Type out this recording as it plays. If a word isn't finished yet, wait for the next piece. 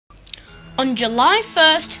On July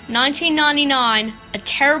 1st, 1999, a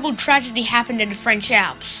terrible tragedy happened in the French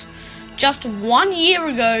Alps. Just 1 year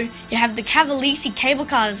ago, you have the Cavalisi cable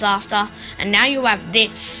car disaster, and now you have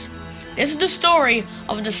this. This is the story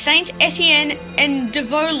of the Saint Ettienne and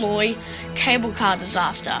Devoluy cable car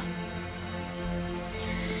disaster.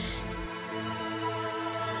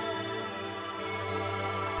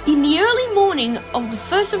 In the early morning of the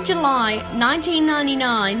 1st of July,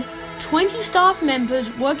 1999, 20 staff members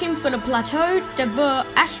working for the Plateau de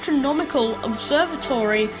Astronomical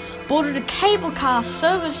Observatory boarded a cable car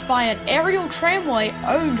serviced by an aerial tramway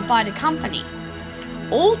owned by the company.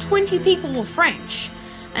 All 20 people were French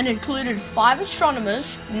and included 5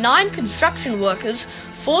 astronomers, 9 construction workers,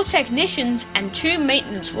 4 technicians and 2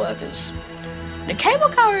 maintenance workers. The cable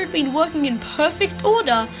car had been working in perfect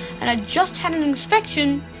order and had just had an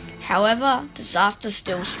inspection. However, disaster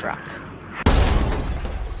still struck.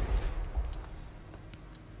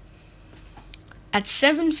 At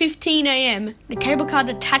 7:15 a.m., the cable car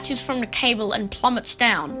detaches from the cable and plummets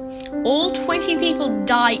down. All 20 people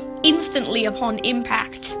die instantly upon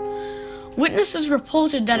impact. Witnesses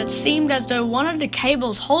reported that it seemed as though one of the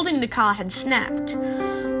cables holding the car had snapped.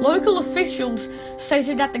 Local officials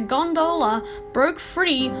stated that the gondola broke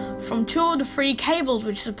free from 2 of the 3 cables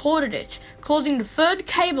which supported it, causing the 3rd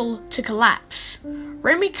cable to collapse.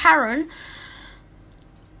 Remy Caron,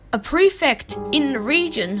 a prefect in the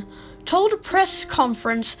region, told a press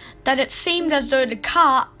conference that it seemed as though the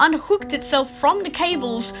car unhooked itself from the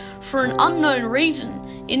cables for an unknown reason.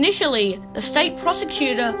 Initially, the state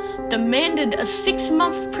prosecutor demanded a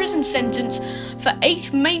 6-month prison sentence for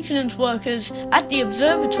 8 maintenance workers at the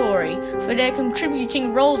observatory for their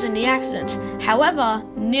contributing roles in the accident. However,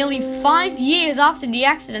 nearly 5 years after the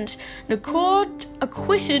accident, the court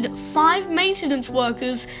acquitted 5 maintenance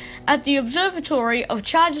workers at the observatory of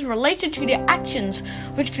charges related to their actions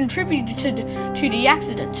which contributed to the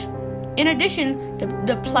accident. In addition,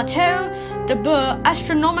 the Plateau de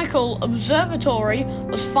Astronomical Observatory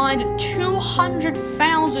was fined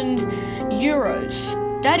 €200,000.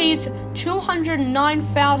 That is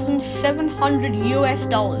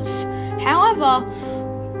 $209,700. However,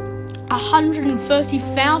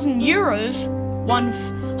 €130,000,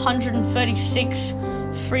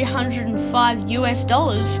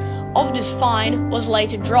 $136,305 of this fine was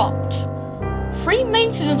later dropped. 3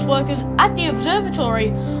 maintenance workers at the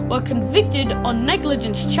observatory were convicted on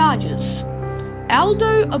negligence charges.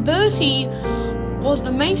 Aldo Alberti was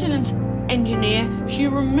the maintenance engineer. She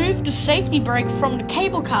removed the safety brake from the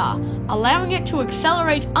cable car, allowing it to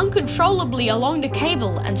accelerate uncontrollably along the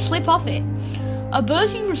cable and slip off it.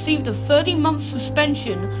 Alberti received a 30-month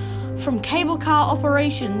suspension from cable car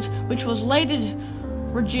operations, which was later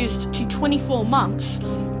reduced to 24 months,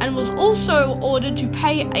 and was also ordered to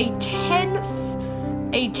pay a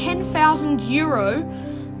 €10,000,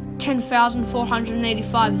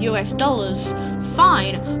 $10,485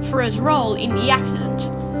 fine for his role in the accident.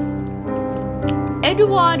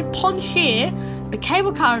 Edouard Ponchier, the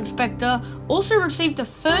cable car inspector, also received a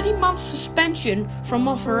 30-month suspension from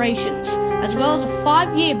operations, as well as a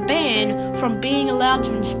 5-year ban from being allowed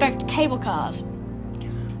to inspect cable cars.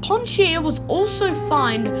 Ponchier was also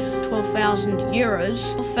fined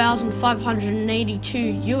 €12,000,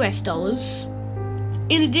 $12,582.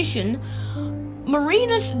 In addition,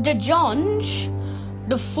 Marinus de Jonge,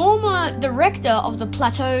 the former director of the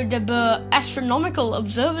Plateau de Astronomical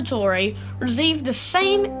Observatory, received the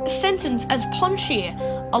same sentence as Ponchier,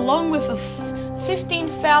 along with a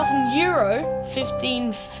 €15,000,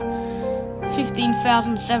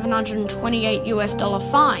 $15,728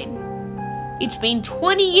 fine. It's been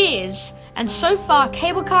 20 years, and so far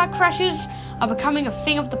cable car crashes are becoming a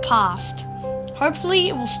thing of the past. Hopefully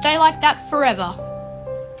it will stay like that forever.